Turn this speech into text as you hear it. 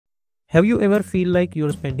Have you ever feel like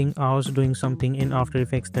you're spending hours doing something in After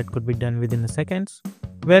Effects that could be done within seconds?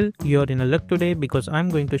 Well, you're in a luck today because I'm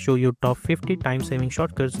going to show you top 50 time-saving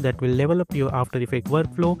shortcuts that will level up your After Effects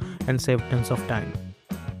workflow and save tons of time.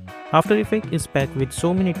 After Effects is packed with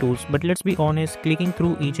so many tools, but let's be honest, clicking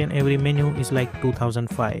through each and every menu is like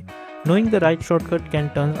 2005. Knowing the right shortcut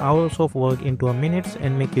can turn hours of work into a minutes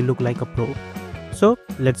and make you look like a pro. So,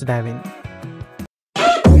 let's dive in.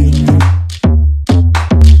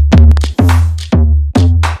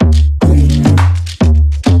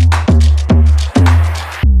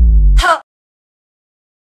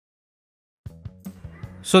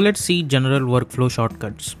 So let's see general workflow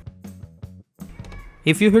shortcuts.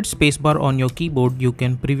 If you hit spacebar on your keyboard, you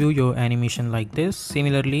can preview your animation like this.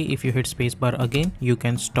 Similarly, if you hit spacebar again, you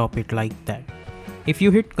can stop it like that. If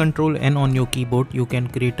you hit Ctrl N on your keyboard, you can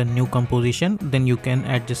create a new composition. Then you can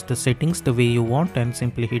adjust the settings the way you want and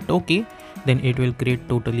simply hit OK. Then it will create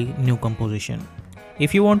totally new composition.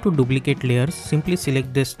 If you want to duplicate layers, simply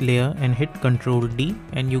select this layer and hit Ctrl D,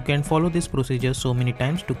 and you can follow this procedure so many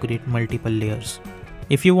times to create multiple layers.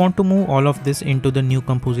 If you want to move all of this into the new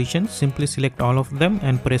composition, simply select all of them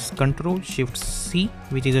and press Ctrl Shift C,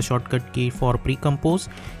 which is a shortcut key for pre-compose.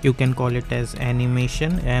 You can call it as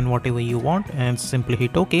animation and whatever you want, and simply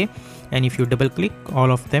hit OK. And if you double click,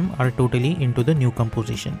 all of them are totally into the new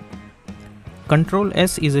composition. Ctrl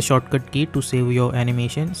S is a shortcut key to save your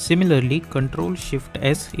animation. Similarly, Ctrl Shift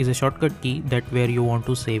S is a shortcut key that where you want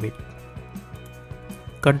to save it.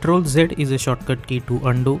 Ctrl Z is a shortcut key to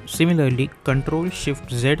undo. Similarly, Ctrl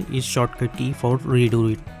Shift Z is shortcut key for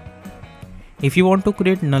redo it. If you want to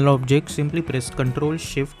create null object, simply press Ctrl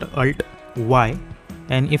Shift Alt Y.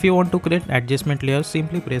 And if you want to create adjustment layer,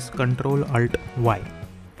 simply press Ctrl Alt Y.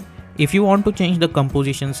 If you want to change the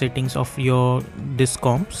composition settings of your this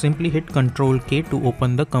comp, simply hit Ctrl K to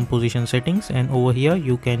open the composition settings, and over here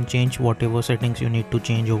you can change whatever settings you need to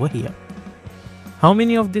change over here. How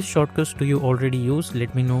many of these shortcuts do you already use?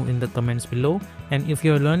 Let me know in the comments below. And if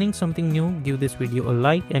you are learning something new, give this video a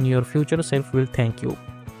like and your future self will thank you.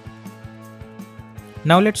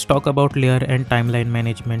 Now let's talk about layer and timeline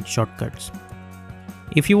management shortcuts.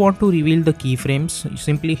 If you want to reveal the keyframes,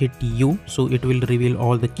 simply hit U, so it will reveal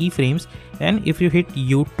all the keyframes. And if you hit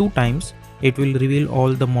U 2 times, it will reveal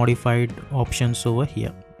all the modified options over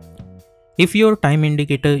here. If your time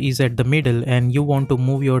indicator is at the middle and you want to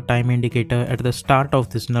move your time indicator at the start of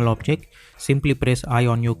this null object, simply press I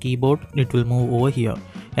on your keyboard, it will move over here.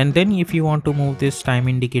 And then if you want to move this time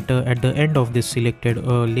indicator at the end of this selected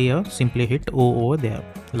layer, simply hit O over there,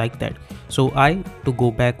 like that. So I to go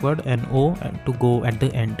backward and O to go at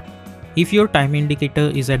the end. If your time indicator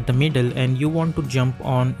is at the middle and you want to jump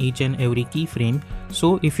on each and every keyframe,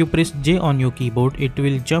 so if you press J on your keyboard, it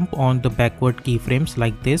will jump on the backward keyframes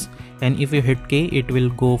like this, and if you hit K, it will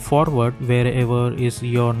go forward wherever is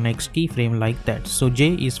your next keyframe like that. So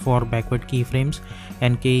J is for backward keyframes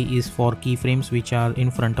and K is for keyframes which are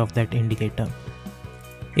in front of that indicator.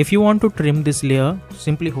 If you want to trim this layer,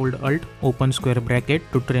 simply hold Alt, open square bracket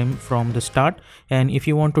to trim from the start, and if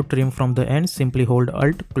you want to trim from the end, simply hold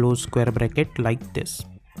Alt, close square bracket like this.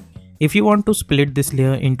 If you want to split this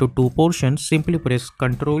layer into two portions, simply press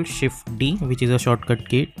Ctrl Shift D, which is a shortcut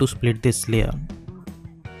key to split this layer.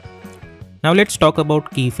 Now let's talk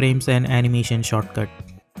about keyframes and animation shortcut.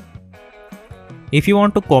 If you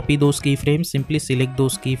want to copy those keyframes, simply select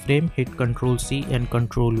those keyframes, hit Ctrl C and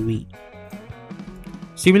Ctrl V.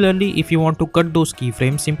 Similarly, if you want to cut those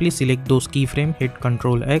keyframes, simply select those keyframes, hit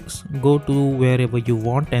Ctrl X, go to wherever you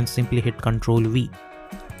want and simply hit Ctrl V.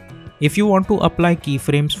 If you want to apply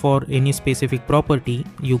keyframes for any specific property,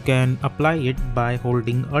 you can apply it by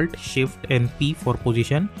holding Alt Shift and P for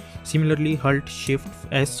position. Similarly, Alt Shift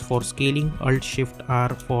S for scaling, Alt Shift R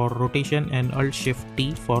for rotation and Alt Shift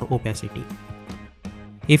T for opacity.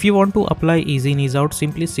 If you want to apply ease in ease out,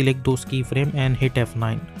 simply select those keyframes and hit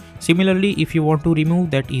F9. Similarly, if you want to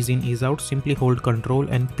remove that ease in ease out, simply hold Ctrl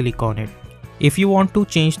and click on it. If you want to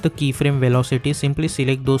change the keyframe velocity, simply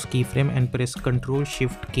select those keyframes and press Ctrl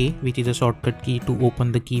Shift K, which is a shortcut key to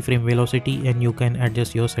open the keyframe velocity, and you can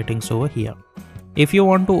adjust your settings over here. If you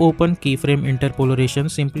want to open keyframe interpolation,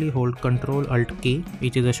 simply hold Ctrl Alt K,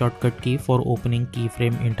 which is a shortcut key for opening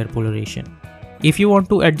keyframe interpolation. If you want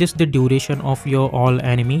to adjust the duration of your all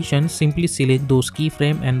animation, simply select those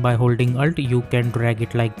keyframes and by holding Alt you can drag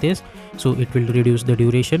it like this, so it will reduce the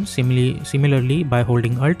duration. Similarly, by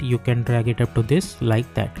holding Alt you can drag it up to this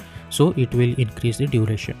like that, so it will increase the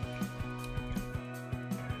duration.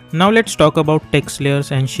 Now let's talk about text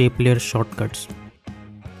layers and shape layer shortcuts.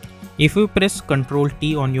 If you press Ctrl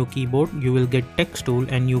T on your keyboard, you will get text tool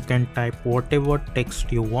and you can type whatever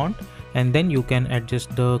text you want. and then you can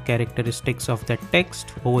adjust the characteristics of that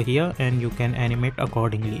text over here and you can animate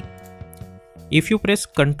accordingly. If you press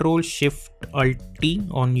Ctrl Shift Alt T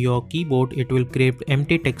on your keyboard, it will create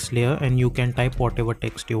empty text layer and you can type whatever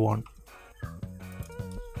text you want.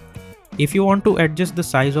 If you want to adjust the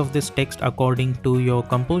size of this text according to your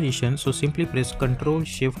composition, so simply press Ctrl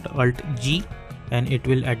Shift Alt G and it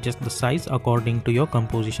will adjust the size according to your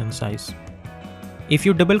composition size. If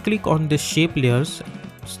you double click on the shape layers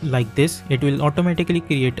like this, it will automatically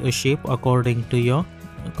create a shape according to your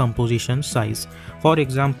composition size. For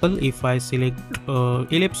example, if I select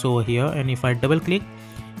ellipse over here and if I double click,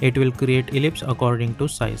 it will create ellipse according to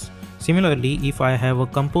size. Similarly, if I have a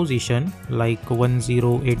composition like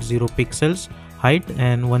 1080 pixels height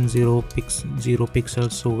and 1060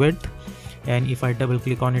 pixels width, and if I double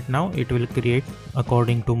click on it now, it will create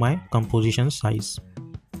according to my composition size.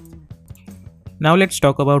 Now let's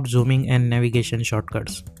talk about zooming and navigation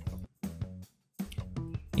shortcuts.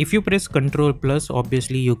 If you press Ctrl plus,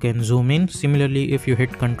 obviously you can zoom in. Similarly, if you hit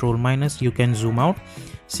Ctrl minus, you can zoom out.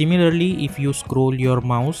 Similarly, if you scroll your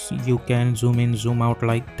mouse, you can zoom in, zoom out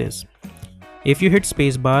like this. If you hit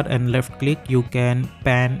spacebar and left click, you can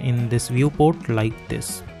pan in this viewport like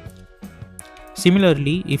this.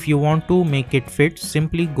 Similarly, if you want to make it fit,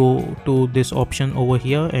 simply go to this option over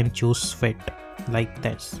here and choose fit like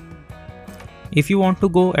this. If you want to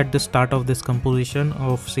go at the start of this composition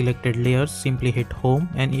of selected layers, simply hit home,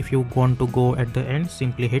 and if you want to go at the end,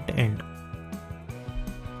 simply hit end.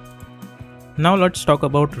 Now let's talk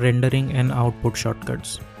about rendering and output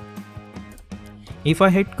shortcuts. If I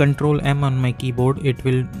hit Ctrl M on my keyboard, it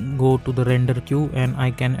will go to the render queue and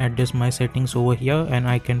I can adjust my settings over here and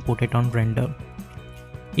I can put it on render.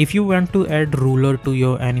 If you want to add ruler to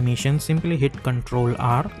your animation, simply hit Ctrl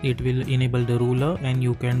R. It will enable the ruler and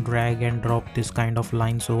you can drag and drop this kind of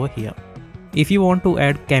lines over here. If you want to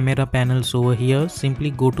add camera panels over here,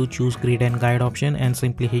 simply go to choose grid and guide option and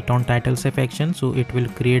simply hit on title section, so it will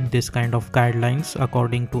create this kind of guidelines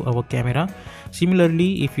according to our camera.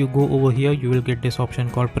 Similarly, if you go over here, you will get this option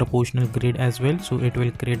called proportional grid as well, so it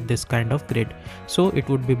will create this kind of grid. So it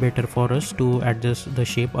would be better for us to adjust the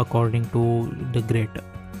shape according to the grid.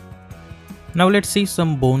 Now let's see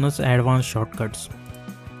some bonus advanced shortcuts.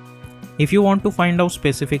 If you want to find out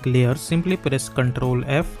specific layers, simply press Ctrl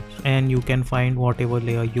F and you can find whatever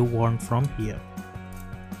layer you want from here.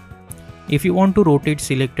 If you want to rotate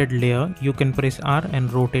selected layer, you can press R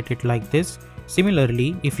and rotate it like this.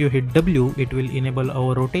 Similarly, if you hit W, it will enable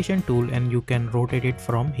our rotation tool and you can rotate it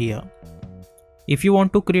from here. If you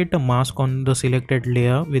want to create a mask on the selected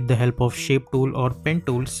layer with the help of shape tool or pen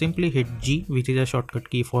tool, simply hit G, which is a shortcut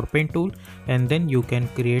key for pen tool, and then you can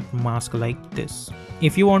create mask like this.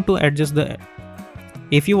 If you want to adjust the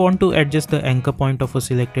anchor point of a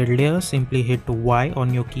selected layer, simply hit Y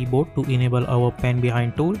on your keyboard to enable our pen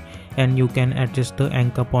behind tool, and you can adjust the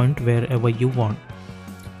anchor point wherever you want.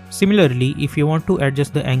 Similarly, if you want to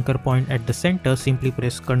adjust the anchor point at the center, simply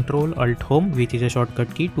press Ctrl Alt Home, which is a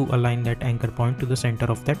shortcut key to align that anchor point to the center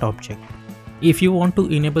of that object. If you want to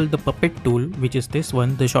enable the puppet tool, which is this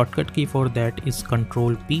one, the shortcut key for that is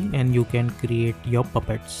Ctrl P and you can create your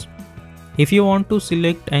puppets. If you want to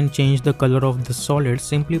select and change the color of the solid,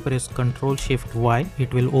 simply press Ctrl Shift Y.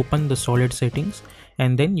 It will open the solid settings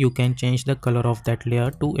and then you can change the color of that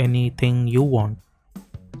layer to anything you want.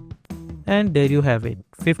 And there you have it,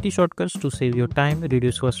 50 shortcuts to save your time,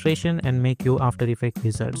 reduce frustration and make your After Effects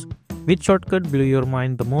results. Which shortcut blew your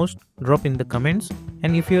mind the most? Drop in the comments.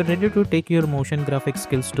 And if you're ready to take your motion graphics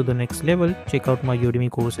skills to the next level, check out my Udemy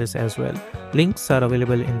courses as well. Links are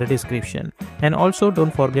available in the description. And also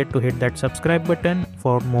don't forget to hit that subscribe button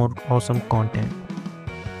for more awesome content.